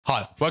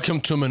Hi, welcome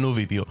to my new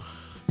video.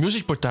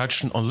 Music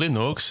production on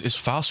Linux is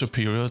far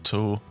superior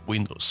to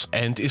Windows.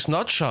 And it's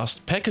not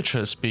just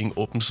packages being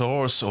open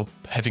source or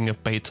having a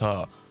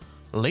beta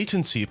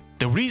latency.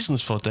 The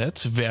reasons for that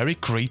vary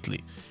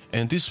greatly.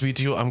 In this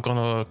video I'm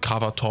gonna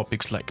cover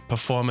topics like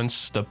performance,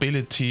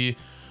 stability,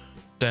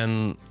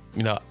 then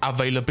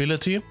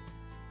availability,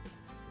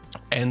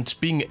 and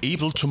being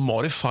able to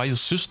modify the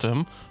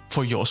system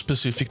for your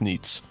specific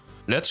needs.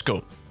 Let's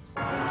go.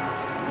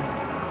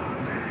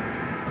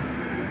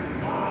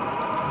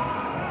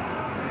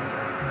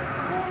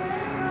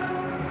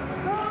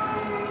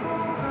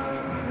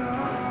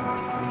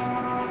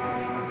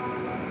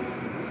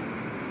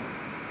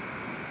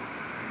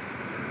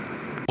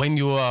 When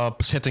you are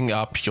setting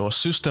up your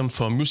system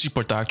for music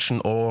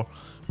production or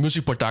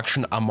music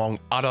production among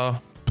other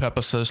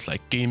purposes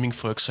like gaming,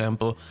 for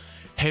example,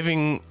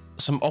 having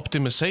some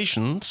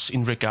optimizations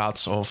in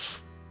regards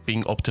of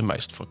being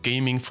optimized for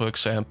gaming, for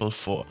example,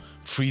 for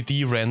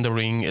 3D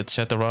rendering,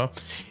 etc.,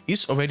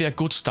 is already a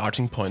good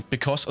starting point,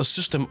 because a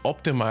system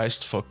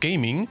optimized for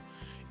gaming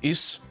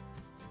is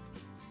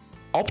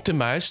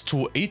optimized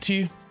to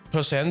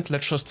 80%,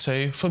 let's just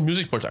say, for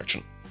music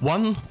production.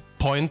 One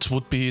point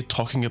would be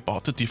talking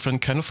about the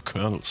different kind of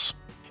kernels.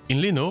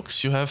 In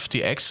Linux, you have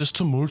the access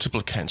to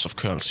multiple kinds of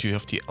kernels. You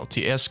have the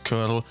LTS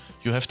kernel,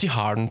 you have the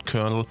hardened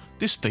kernel,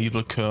 the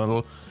stable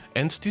kernel,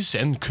 and the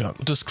Zen kernel.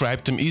 To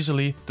describe them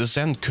easily, the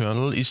Zen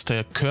kernel is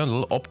the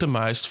kernel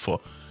optimized for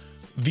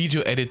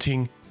video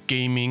editing,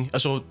 gaming,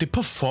 also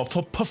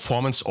for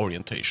performance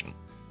orientation,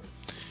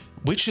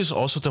 which is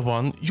also the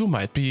one you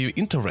might be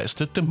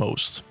interested the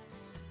most.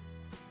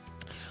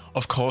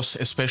 Of course,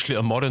 especially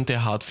a modern day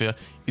hardware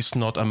is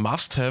not a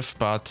must-have,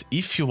 but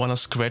if you want to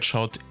scratch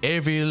out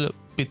every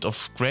bit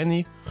of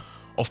granny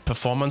of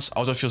performance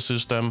out of your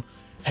system,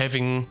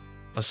 having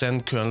a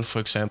Zen kernel, for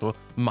example,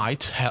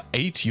 might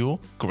aid you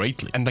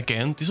greatly. And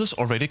again, this is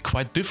already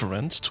quite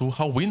different to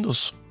how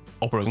Windows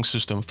operating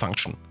system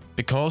function,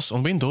 because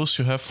on Windows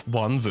you have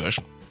one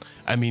version.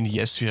 I mean,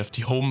 yes, you have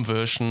the home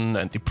version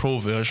and the pro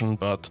version,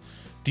 but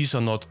these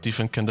are not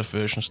different kind of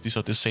versions. These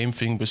are the same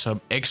thing with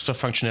some extra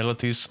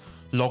functionalities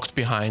locked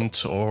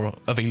behind or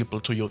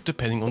available to you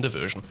depending on the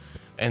version.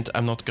 And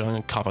I'm not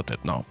going to cover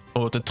that now.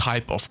 Or the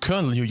type of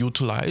kernel you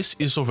utilize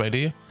is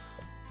already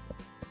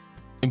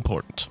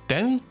important.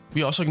 Then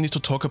we also need to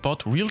talk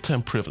about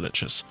real-time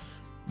privileges.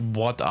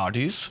 What are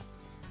these?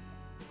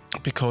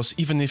 Because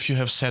even if you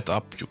have set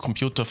up your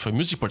computer for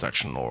music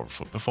production or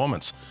for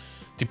performance,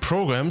 the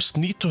programs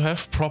need to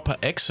have proper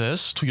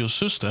access to your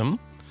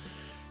system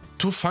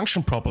to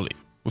function properly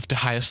with the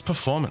highest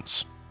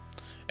performance.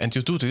 And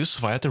you do this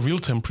via the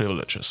real-time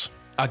privileges.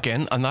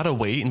 Again, another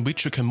way in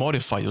which you can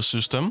modify your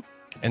system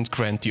and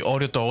grant the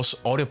Audiodrivers,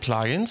 audio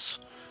plugins,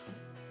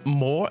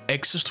 more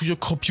access to your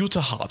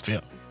computer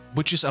hardware,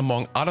 which is,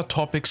 among other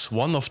topics,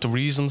 one of the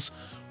reasons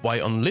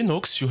why on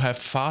Linux you have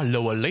far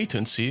lower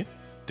latency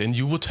than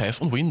you would have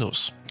on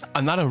Windows.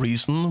 Another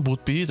reason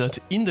would be that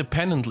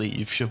independently,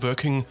 if you're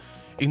working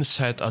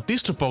inside a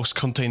DistroBox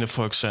container,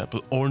 for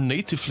example, or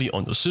natively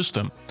on the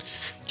system,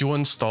 you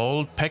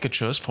install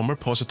packages from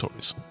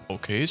repositories.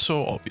 Okay,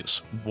 so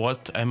obvious.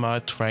 What am I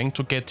trying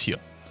to get here?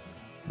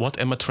 What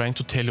am I trying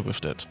to tell you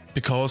with that?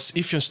 Because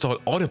if you install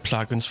audio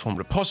plugins from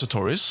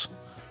repositories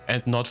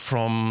and not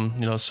from,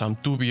 some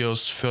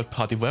dubious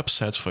third-party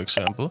websites, for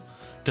example,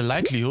 the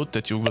likelihood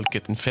that you will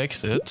get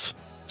infected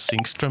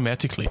sinks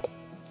dramatically,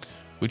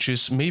 which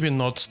is maybe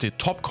not the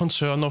top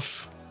concern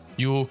of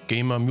you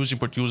gamer, music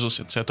producers,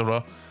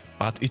 etc.,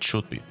 but it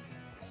should be.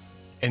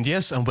 And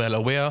yes, I'm well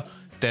aware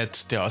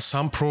that there are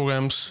some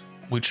programs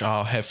which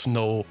have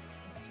no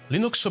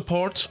Linux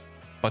support,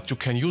 but you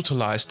can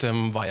utilize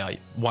them via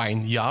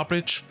Wine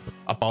Yardbridge,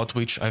 about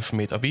which I've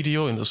made a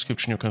video. In the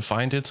description you can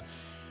find it.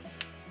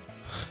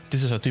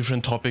 This is a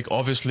different topic,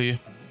 obviously,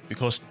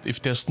 because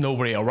if there's no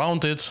way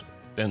around it,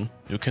 then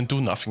you can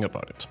do nothing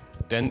about it.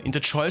 Then in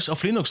the choice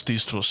of Linux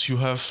distros, you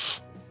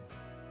have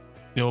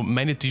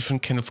many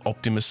different kind of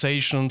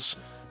optimizations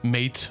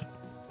made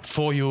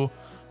for you,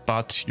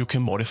 but you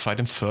can modify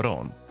them further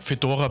on.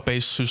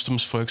 Fedora-based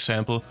systems, for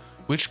example,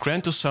 which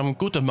grant you some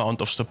good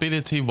amount of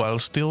stability while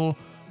still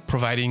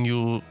providing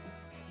you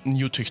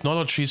new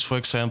technologies, for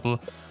example,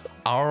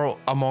 are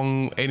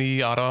among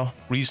any other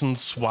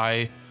reasons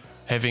why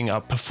having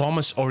a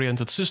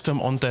performance-oriented system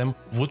on them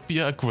would be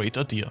a great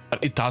idea.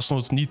 But it does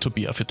not need to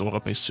be a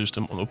Fedora-based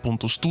system on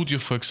Ubuntu Studio,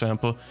 for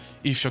example,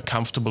 if you're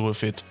comfortable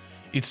with it.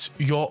 It's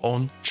your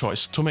own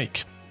choice to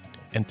make.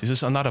 And this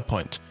is another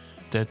point,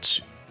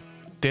 that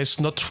there's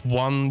not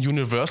one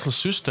universal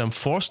system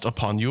forced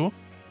upon you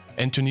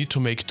and you need to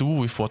make do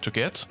with what you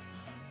get,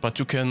 but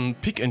you can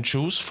pick and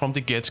choose from the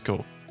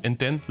get-go and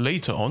then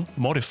later on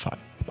modify.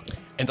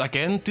 And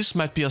again, this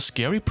might be a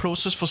scary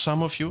process for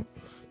some of you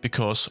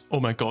because,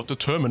 oh my god, the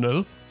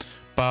terminal,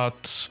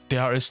 but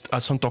there is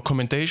some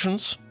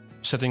documentations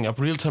setting up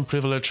real-time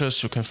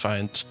privileges you can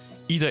find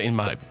either in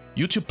my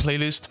YouTube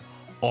playlist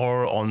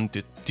or on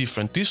the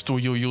different distro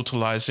you're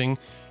utilizing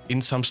in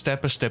some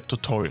step-by-step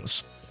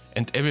tutorials.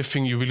 And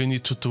everything you really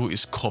need to do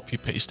is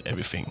copy-paste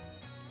everything.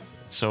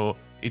 So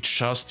it's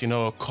just, you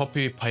know,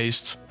 copy,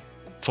 paste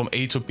from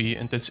A to B,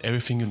 and that's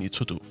everything you need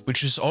to do.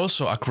 Which is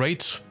also a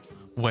great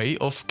way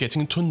of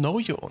getting to know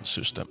your own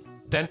system.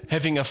 Then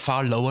having a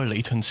far lower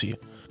latency.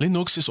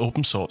 Linux is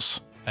open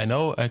source. I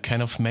know I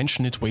kind of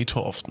mention it way too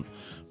often,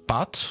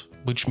 but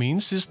which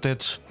means is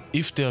that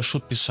if there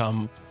should be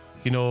some,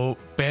 you know,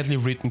 badly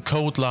written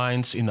code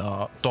lines in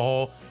a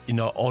DAW, in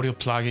an audio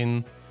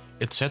plugin,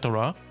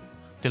 etc.,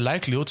 the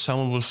likelihood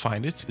someone will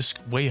find it is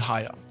way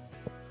higher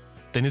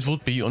than it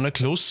would be on a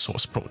closed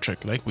source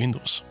project like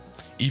Windows.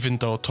 Even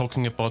though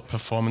talking about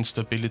performance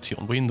stability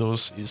on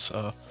Windows is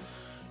a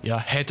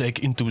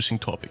headache-inducing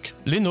topic.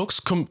 Linux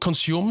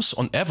consumes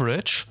on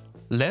average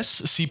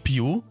less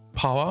CPU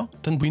power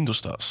than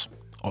Windows does.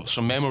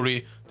 Also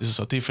memory, this is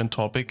a different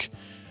topic,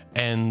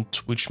 and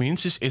which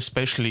means is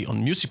especially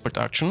on music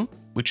production,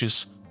 which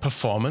is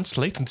performance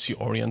latency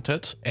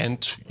oriented,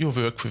 and you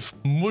work with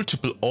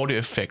multiple audio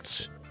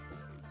effects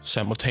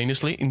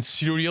simultaneously in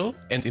serial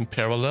and in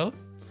parallel,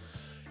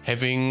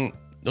 having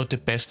the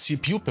best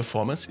CPU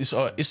performance is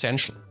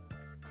essential,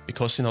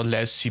 because, you know,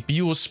 less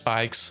CPU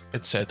spikes,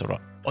 etc.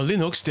 On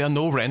Linux there are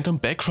no random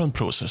background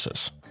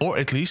processes, or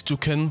at least you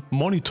can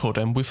monitor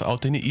them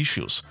without any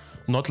issues.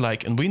 Not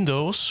like in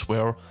Windows,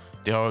 where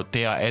they are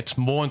add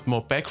more and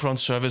more background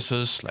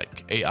services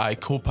like AI,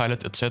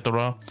 Copilot,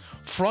 etc.,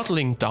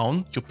 throttling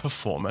down your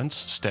performance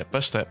step by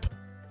step,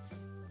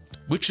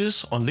 which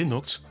is on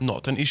Linux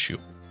not an issue.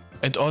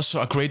 And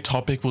also a great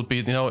topic would be,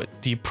 you know,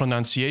 the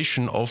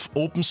pronunciation of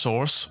open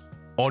source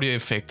audio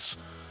effects,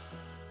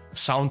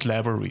 sound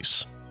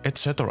libraries,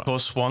 etc.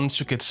 Because once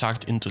you get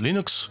sucked into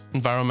Linux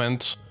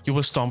environment, you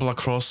will stumble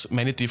across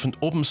many different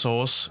open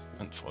source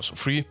and also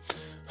free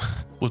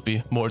would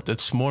be more,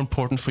 that's more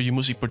important for you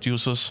music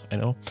producers, I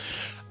know,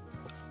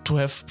 to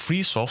have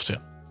free software,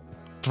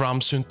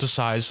 drum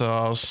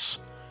synthesizers,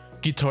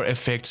 guitar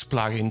effects,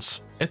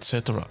 plugins,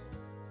 etc.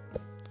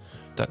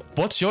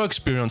 What's your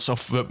experience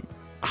of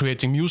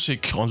creating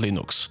music on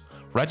Linux?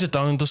 Write it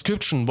down in the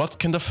description. What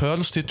kind of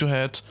hurdles did you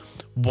had?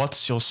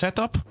 What's your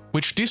setup?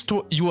 Which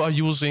distro you are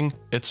using,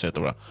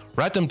 etc.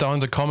 Write them down in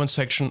the comment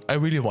section. I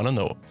really want to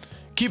know.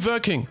 Keep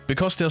working,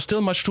 because there's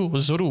still much to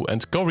do,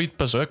 and go read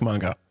Berserk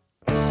manga.